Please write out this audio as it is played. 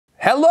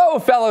Hello,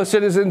 fellow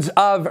citizens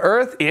of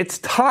Earth. It's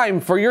time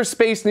for your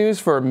space news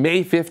for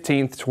May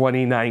 15th,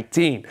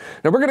 2019.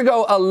 Now, we're going to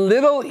go a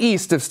little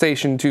east of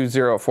Station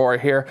 204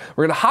 here.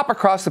 We're going to hop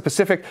across the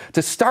Pacific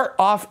to start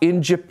off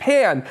in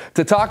Japan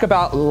to talk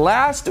about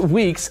last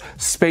week's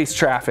space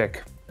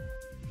traffic.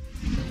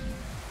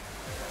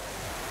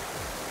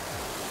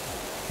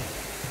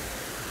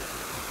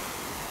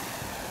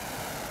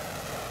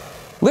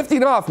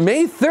 Lifting off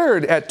May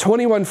 3rd at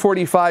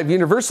 21:45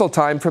 Universal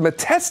Time from a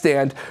test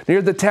stand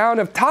near the town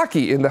of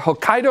Taki in the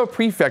Hokkaido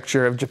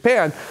Prefecture of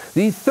Japan,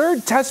 the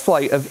third test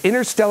flight of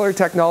Interstellar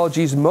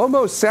Technologies'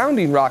 Momo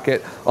sounding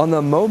rocket on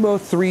the Momo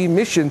 3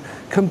 mission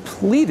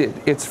completed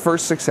its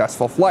first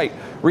successful flight,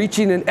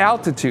 reaching an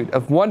altitude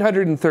of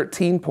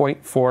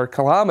 113.4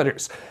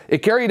 kilometers. It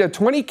carried a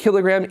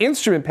 20-kilogram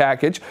instrument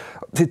package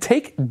to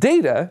take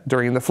data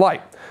during the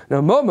flight.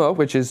 Now, Momo,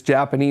 which is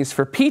Japanese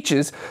for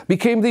peaches,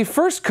 became the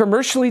first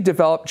commercially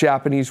developed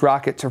Japanese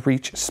rocket to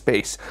reach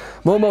space.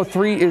 Momo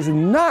 3 is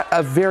not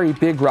a very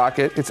big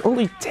rocket. It's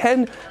only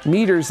 10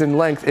 meters in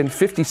length and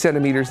 50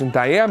 centimeters in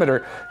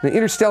diameter. The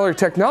Interstellar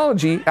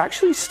Technology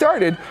actually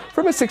started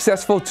from a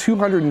successful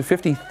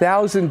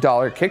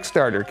 $250,000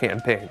 Kickstarter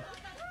campaign.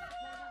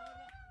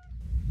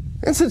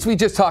 And since we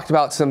just talked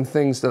about some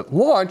things that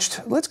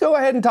launched, let's go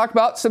ahead and talk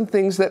about some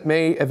things that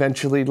may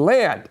eventually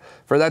land.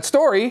 For that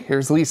story,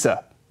 here's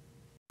Lisa.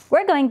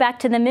 We're going back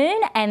to the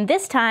moon, and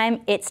this time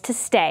it's to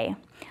stay.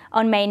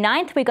 On May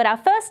 9th, we got our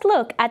first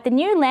look at the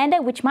new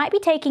lander, which might be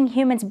taking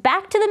humans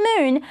back to the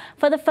moon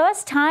for the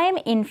first time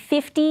in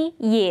 50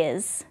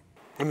 years.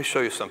 Let me show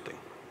you something.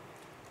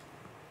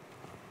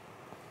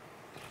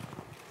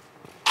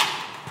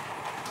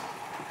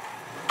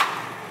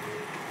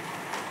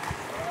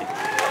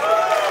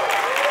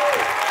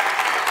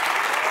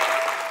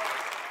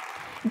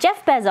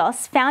 Jeff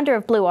Bezos, founder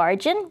of Blue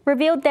Origin,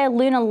 revealed their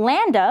lunar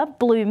lander,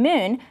 Blue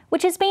Moon,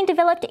 which has been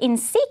developed in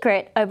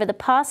secret over the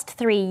past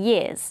 3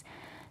 years.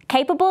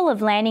 Capable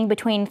of landing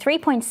between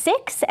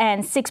 3.6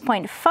 and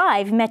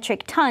 6.5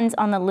 metric tons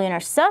on the lunar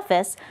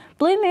surface,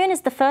 Blue Moon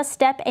is the first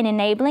step in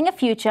enabling a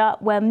future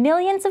where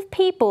millions of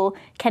people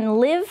can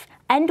live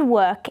and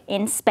work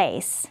in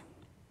space.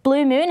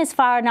 Blue Moon is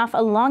far enough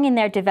along in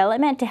their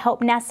development to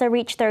help NASA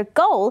reach their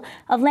goal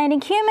of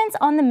landing humans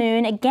on the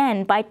moon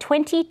again by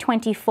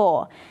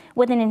 2024,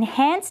 with an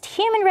enhanced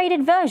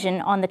human-rated version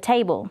on the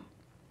table.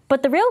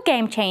 But the real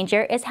game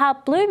changer is how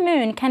Blue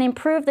Moon can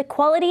improve the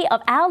quality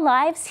of our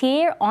lives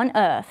here on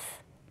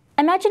Earth.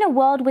 Imagine a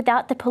world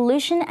without the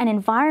pollution and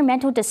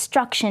environmental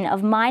destruction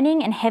of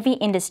mining and heavy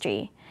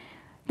industry.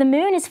 The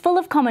moon is full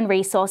of common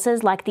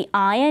resources like the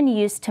iron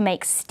used to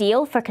make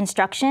steel for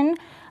construction,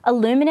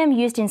 aluminum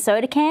used in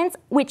soda cans,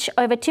 which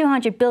over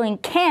 200 billion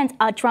cans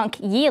are drunk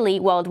yearly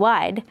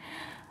worldwide,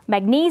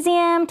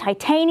 magnesium,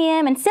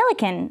 titanium, and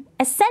silicon,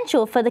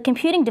 essential for the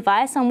computing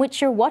device on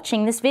which you're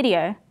watching this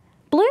video.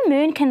 Blue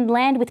Moon can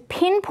land with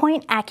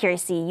pinpoint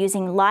accuracy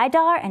using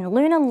LiDAR and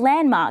lunar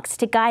landmarks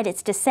to guide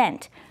its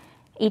descent.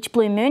 Each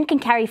Blue Moon can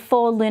carry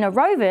 4 lunar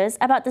rovers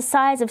about the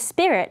size of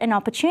Spirit and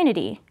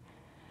Opportunity.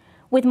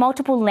 With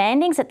multiple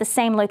landings at the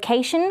same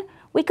location,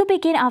 we could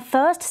begin our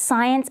first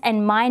science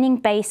and mining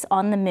base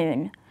on the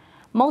moon.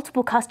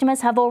 Multiple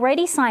customers have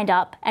already signed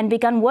up and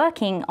begun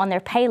working on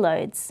their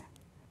payloads.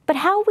 But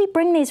how will we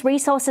bring these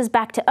resources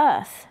back to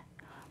Earth?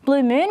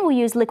 Blue Moon will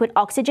use liquid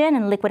oxygen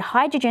and liquid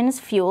hydrogen as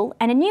fuel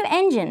and a new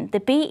engine,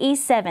 the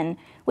BE-7,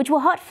 which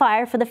will hot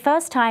fire for the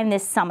first time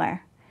this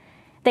summer.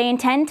 They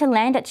intend to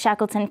land at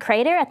Shackleton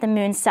Crater at the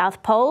moon's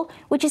south pole,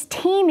 which is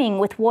teeming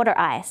with water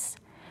ice.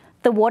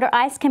 The water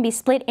ice can be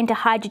split into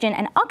hydrogen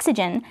and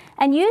oxygen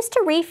and used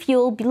to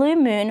refuel Blue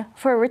Moon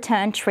for a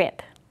return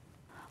trip.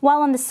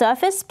 While on the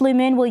surface, Blue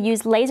Moon will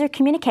use laser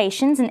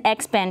communications and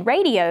X-band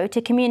radio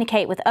to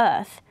communicate with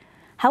Earth.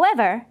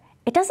 However,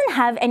 it doesn't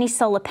have any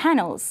solar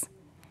panels.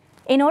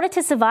 In order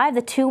to survive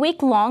the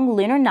 2-week-long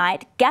lunar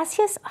night,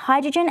 gaseous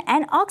hydrogen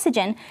and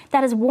oxygen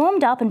that is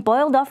warmed up and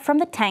boiled off from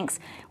the tanks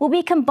will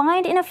be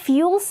combined in a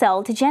fuel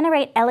cell to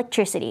generate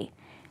electricity,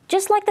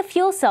 just like the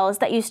fuel cells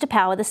that used to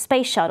power the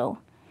space shuttle.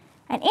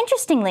 And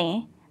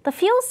interestingly, the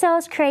fuel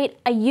cells create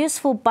a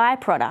useful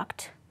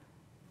byproduct: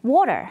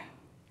 water.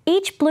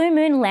 Each Blue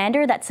Moon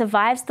lander that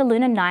survives the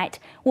lunar night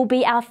will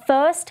be our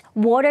first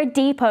water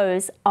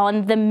depots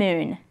on the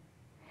moon.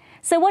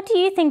 So what do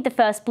you think the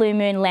first Blue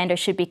Moon lander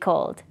should be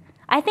called?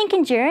 I think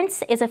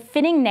Endurance is a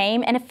fitting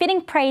name and a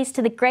fitting praise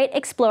to the great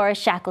explorer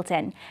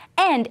Shackleton.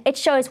 And it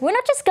shows we're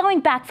not just going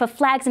back for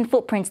flags and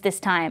footprints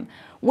this time.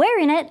 We're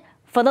in it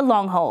for the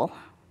long haul.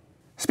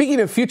 Speaking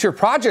of future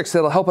projects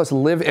that'll help us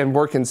live and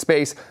work in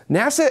space,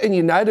 NASA and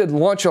United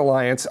Launch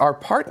Alliance are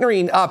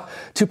partnering up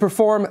to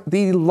perform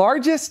the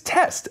largest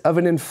test of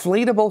an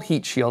inflatable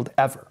heat shield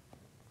ever.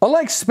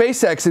 Unlike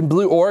SpaceX and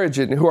Blue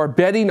Origin, who are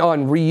betting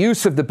on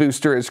reuse of the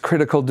booster as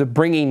critical to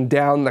bringing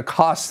down the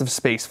costs of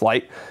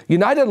spaceflight,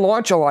 United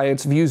Launch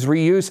Alliance views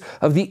reuse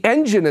of the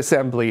engine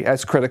assembly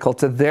as critical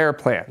to their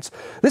plans.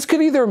 This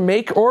could either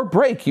make or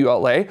break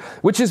ULA,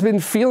 which has been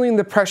feeling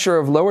the pressure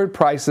of lowered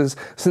prices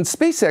since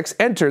SpaceX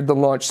entered the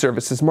launch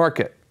services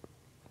market.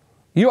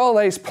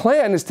 ULA's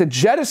plan is to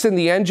jettison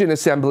the engine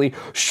assembly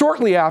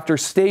shortly after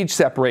stage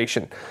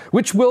separation,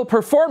 which will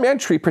perform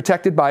entry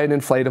protected by an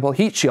inflatable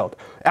heat shield.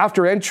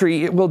 After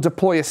entry, it will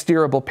deploy a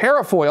steerable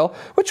parafoil,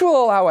 which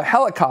will allow a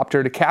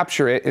helicopter to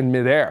capture it in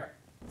midair.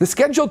 The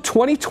scheduled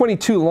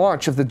 2022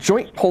 launch of the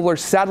Joint Polar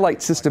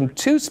Satellite System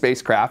 2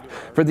 spacecraft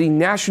for the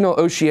National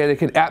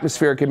Oceanic and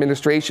Atmospheric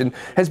Administration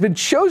has been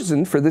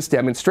chosen for this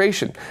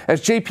demonstration,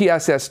 as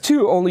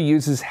JPSS-2 only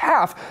uses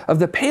half of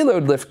the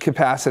payload lift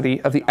capacity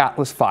of the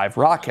Atlas V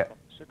rocket.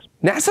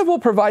 NASA will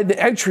provide the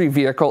entry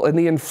vehicle and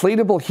the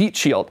inflatable heat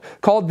shield,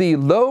 called the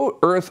Low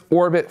Earth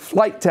Orbit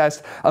Flight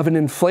Test of an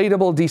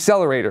Inflatable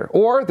Decelerator,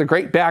 or the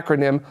great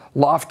backronym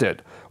LOFTED,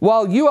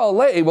 while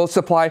ULA will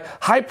supply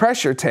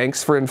high-pressure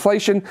tanks for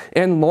inflation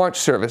and launch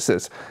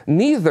services,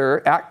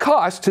 neither at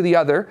cost to the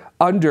other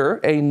under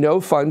a No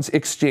Funds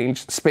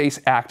Exchanged Space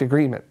Act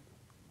agreement.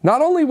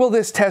 Not only will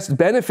this test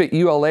benefit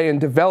ULA in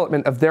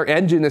development of their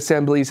engine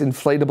assembly's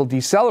inflatable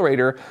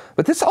decelerator,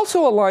 but this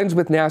also aligns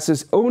with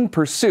NASA's own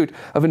pursuit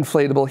of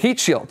inflatable heat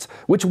shields,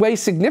 which weigh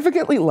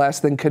significantly less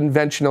than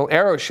conventional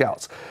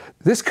aeroshells.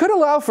 This could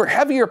allow for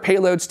heavier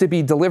payloads to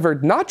be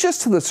delivered not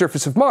just to the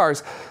surface of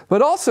Mars,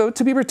 but also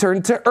to be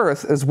returned to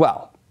Earth as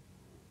well.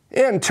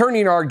 And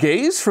turning our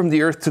gaze from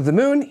the Earth to the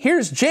Moon,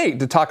 here's Jade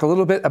to talk a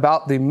little bit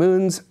about the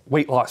Moon's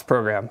weight loss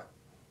program.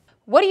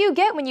 What do you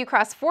get when you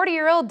cross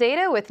 40-year-old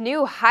data with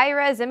new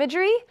high-res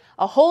imagery?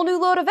 A whole new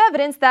load of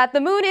evidence that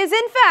the Moon is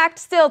in fact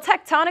still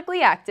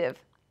tectonically active.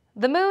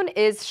 The Moon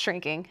is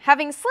shrinking.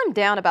 Having slimmed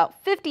down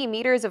about 50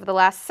 meters over the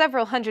last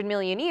several hundred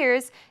million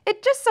years,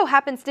 it just so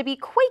happens to be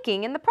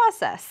quaking in the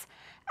process.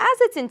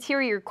 As its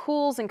interior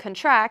cools and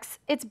contracts,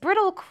 its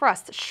brittle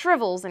crust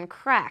shrivels and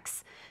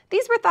cracks.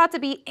 These were thought to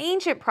be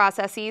ancient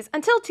processes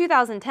until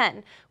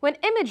 2010, when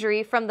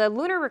imagery from the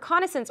Lunar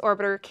Reconnaissance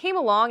Orbiter came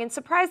along and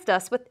surprised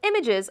us with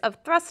images of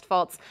thrust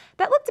faults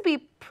that looked to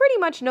be pretty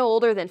much no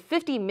older than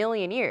 50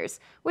 million years,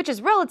 which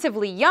is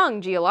relatively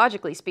young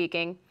geologically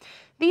speaking.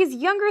 These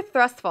younger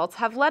thrust faults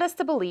have led us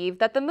to believe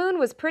that the Moon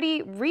was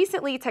pretty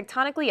recently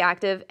tectonically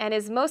active and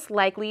is most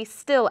likely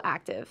still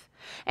active.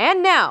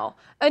 And now,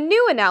 a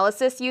new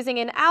analysis using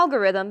an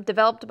algorithm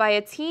developed by a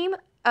team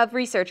of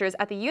researchers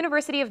at the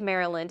University of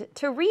Maryland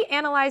to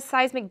reanalyze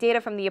seismic data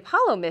from the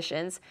Apollo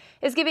missions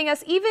is giving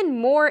us even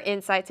more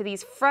insight to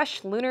these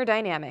fresh lunar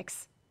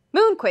dynamics.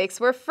 Moonquakes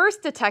were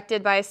first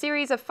detected by a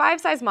series of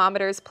 5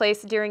 seismometers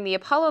placed during the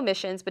Apollo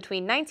missions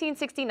between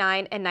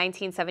 1969 and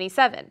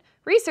 1977.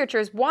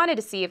 Researchers wanted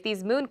to see if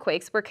these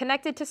moonquakes were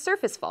connected to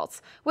surface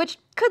faults, which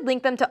could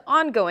link them to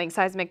ongoing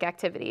seismic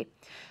activity.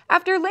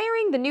 After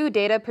layering the new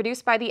data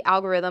produced by the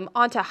algorithm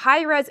onto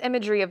high-res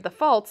imagery of the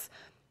faults,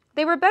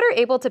 they were better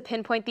able to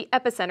pinpoint the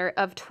epicenter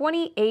of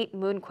 28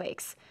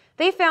 moonquakes.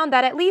 They found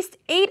that at least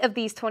 8 of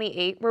these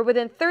 28 were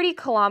within 30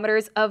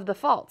 kilometers of the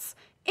faults,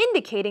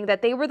 indicating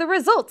that they were the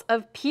result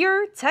of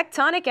pure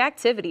tectonic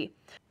activity.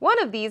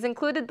 One of these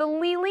included the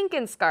Lee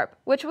Lincoln Scarp,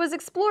 which was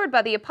explored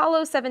by the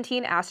Apollo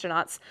 17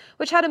 astronauts,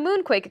 which had a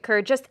moonquake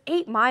occur just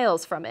 8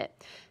 miles from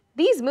it.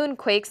 These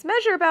moonquakes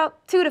measure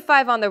about 2 to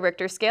 5 on the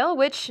Richter scale,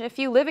 which, if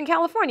you live in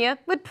California,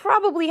 would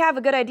probably have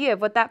a good idea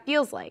of what that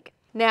feels like.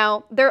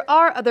 Now, there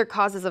are other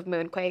causes of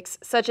moonquakes,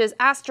 such as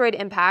asteroid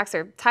impacts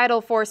or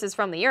tidal forces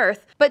from the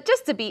Earth, but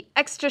just to be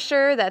extra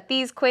sure that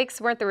these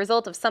quakes weren't the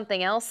result of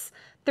something else,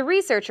 the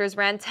researchers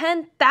ran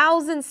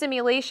 10,000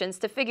 simulations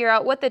to figure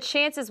out what the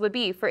chances would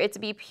be for it to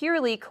be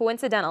purely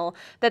coincidental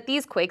that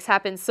these quakes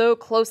happened so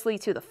closely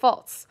to the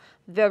faults.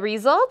 The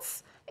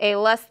results? A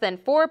less than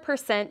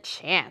 4%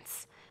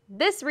 chance.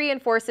 This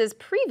reinforces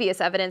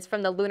previous evidence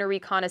from the Lunar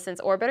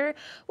Reconnaissance Orbiter,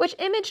 which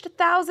imaged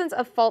thousands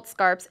of fault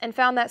scarps and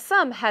found that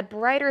some had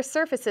brighter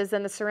surfaces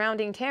than the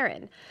surrounding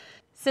terrain.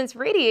 Since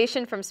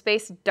radiation from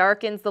space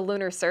darkens the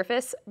lunar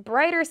surface,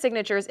 brighter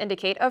signatures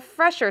indicate a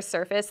fresher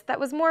surface that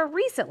was more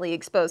recently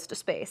exposed to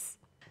space.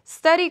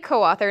 Study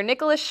co-author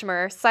Nicholas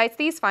Schmer cites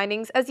these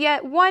findings as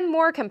yet one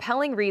more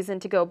compelling reason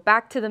to go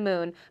back to the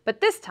Moon, but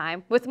this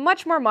time with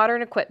much more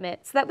modern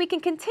equipment so that we can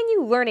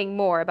continue learning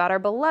more about our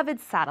beloved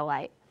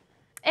satellite.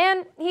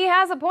 And he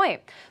has a point.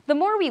 The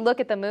more we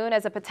look at the Moon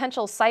as a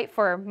potential site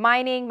for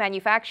mining,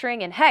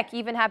 manufacturing, and heck,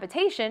 even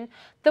habitation,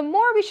 the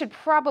more we should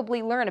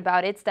probably learn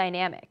about its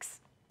dynamics.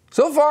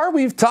 So far,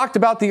 we've talked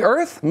about the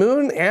Earth,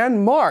 Moon,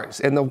 and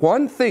Mars, and the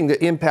one thing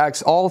that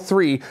impacts all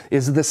three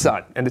is the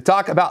Sun. And to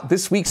talk about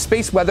this week's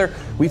space weather,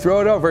 we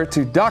throw it over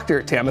to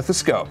Dr. Tamitha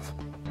Skov.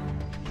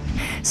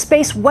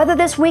 Space weather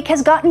this week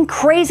has gotten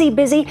crazy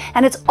busy,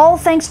 and it's all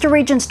thanks to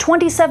regions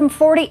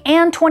 2740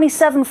 and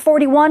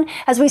 2741.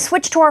 As we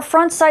switch to our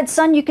front side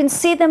sun, you can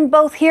see them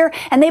both here,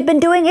 and they've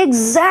been doing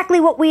exactly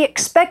what we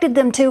expected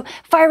them to,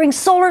 firing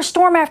solar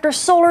storm after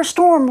solar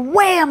storm.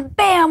 Wham,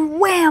 bam,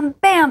 wham,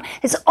 bam.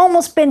 It's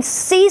almost been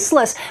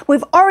ceaseless.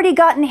 We've already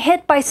gotten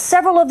hit by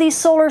several of these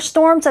solar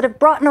storms that have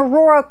brought an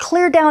aurora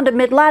clear down to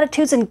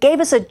mid-latitudes and gave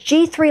us a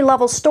G3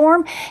 level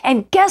storm.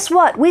 And guess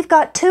what? We've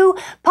got 2,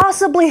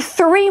 possibly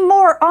 3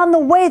 more more on the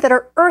way that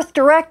are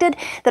Earth-directed,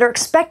 that are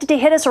expected to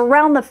hit us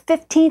around the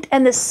 15th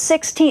and the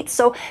 16th.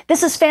 So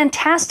this is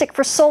fantastic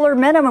for solar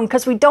minimum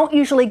because we don't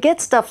usually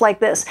get stuff like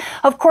this.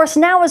 Of course,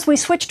 now as we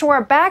switch to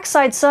our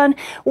backside sun,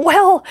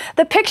 well,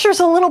 the picture's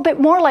a little bit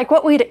more like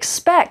what we'd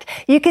expect.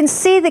 You can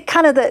see the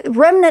kind of the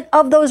remnant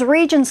of those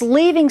regions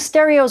leaving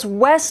stereo's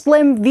west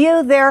limb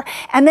view there,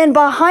 and then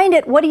behind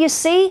it, what do you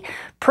see?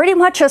 Pretty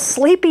much a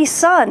sleepy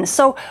sun.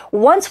 So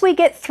once we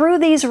get through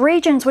these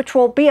regions, which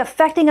will be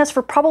affecting us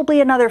for probably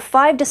another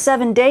 5 to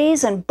 7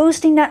 days and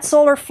boosting that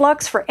solar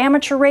flux for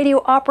amateur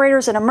radio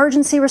operators and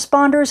emergency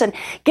responders and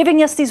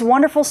giving us these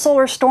wonderful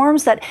solar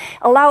storms that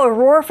allow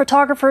aurora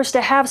photographers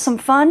to have some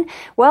fun,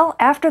 well,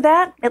 after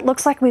that, it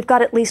looks like we've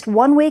got at least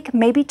 1 week,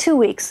 maybe 2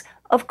 weeks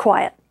of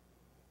quiet.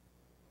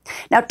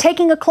 Now,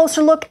 taking a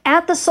closer look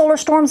at the solar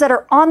storms that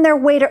are on their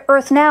way to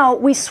Earth now,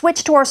 we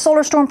switch to our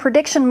solar storm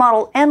prediction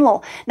model,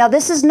 ENLIL. Now,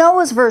 this is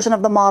NOAA's version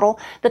of the model.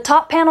 The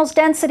top panel's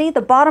density, the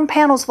bottom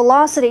panel's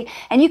velocity,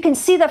 and you can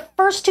see the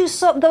first two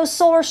of those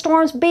solar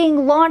storms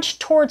being launched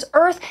towards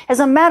Earth. As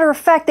a matter of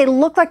fact, they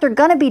look like they're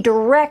going to be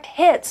direct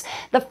hits.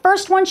 The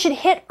first one should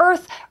hit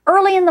Earth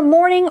early in the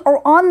morning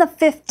or on the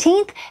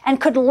 15th and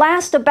could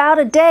last about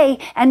a day.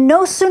 And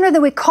no sooner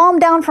than we calm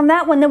down from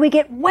that one than we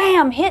get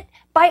wham, hit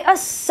by a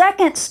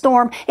second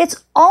storm. It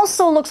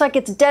also looks like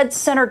it's dead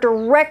center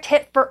direct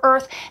hit for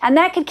Earth, and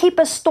that could keep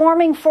us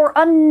storming for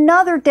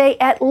another day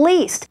at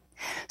least.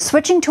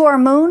 Switching to our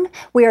moon,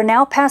 we are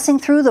now passing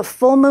through the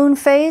full moon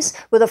phase,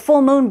 with a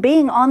full moon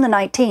being on the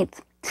 19th.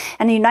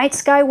 And the night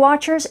sky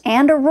watchers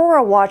and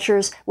aurora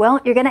watchers, well,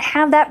 you're going to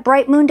have that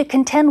bright moon to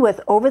contend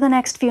with over the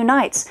next few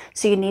nights,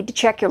 so you need to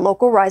check your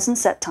local rise and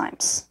set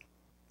times.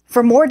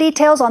 For more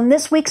details on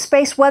this week's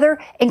space weather,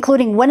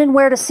 including when and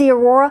where to see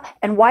aurora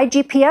and why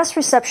GPS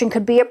reception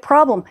could be a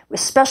problem,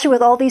 especially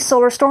with all these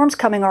solar storms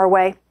coming our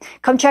way,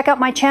 come check out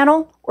my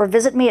channel or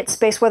visit me at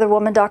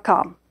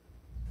spaceweatherwoman.com.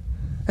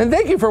 And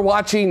thank you for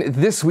watching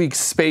this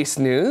week's Space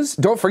News.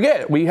 Don't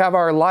forget, we have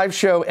our live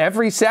show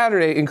every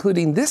Saturday,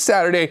 including this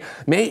Saturday,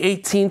 May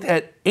 18th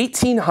at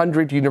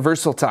 1800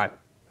 Universal Time.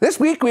 This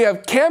week we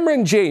have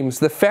Cameron James,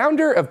 the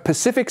founder of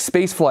Pacific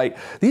Spaceflight.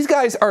 These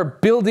guys are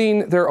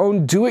building their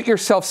own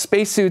do-it-yourself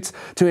spacesuits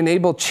to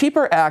enable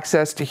cheaper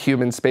access to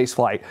human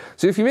spaceflight.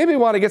 So if you maybe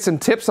want to get some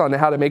tips on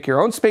how to make your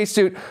own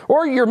spacesuit,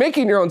 or you're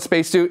making your own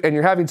spacesuit and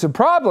you're having some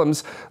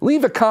problems,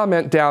 leave a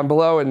comment down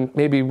below and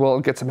maybe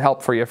we'll get some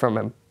help for you from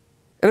him.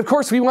 And of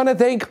course, we want to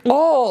thank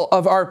all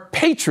of our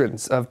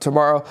patrons of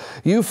tomorrow.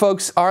 You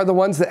folks are the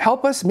ones that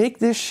help us make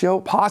this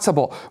show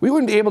possible. We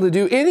wouldn't be able to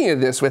do any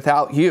of this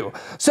without you.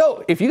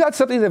 So if you got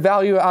something to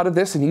value out of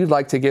this and you'd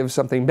like to give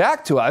something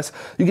back to us,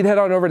 you can head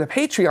on over to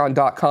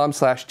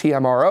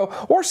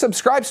patreon.com/TMRO or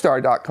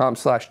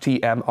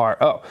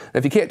subscribestar.com/TMRO.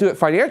 If you can't do it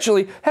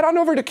financially, head on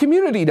over to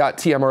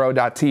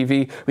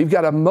community.tmro.tv. We've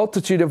got a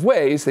multitude of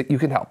ways that you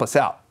can help us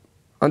out.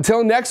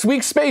 Until next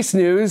week's Space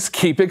News,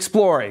 keep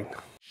exploring.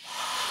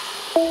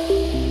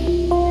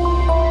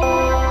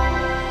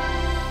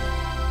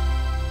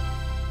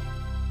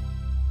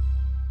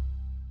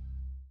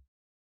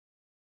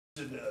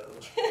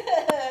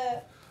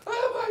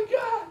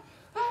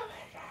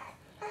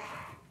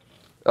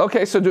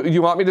 Okay, so do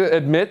you want me to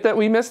admit that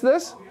we missed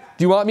this?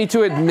 Do you want me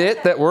to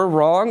admit that we're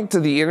wrong to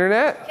the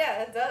internet?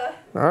 Yeah, duh.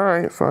 All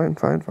right, fine.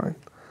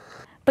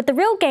 But the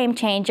real game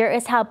changer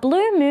is how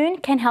Blue Moon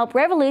can help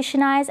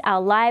revolutionize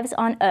our lives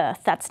on Earth.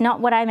 That's not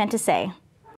what I meant to say.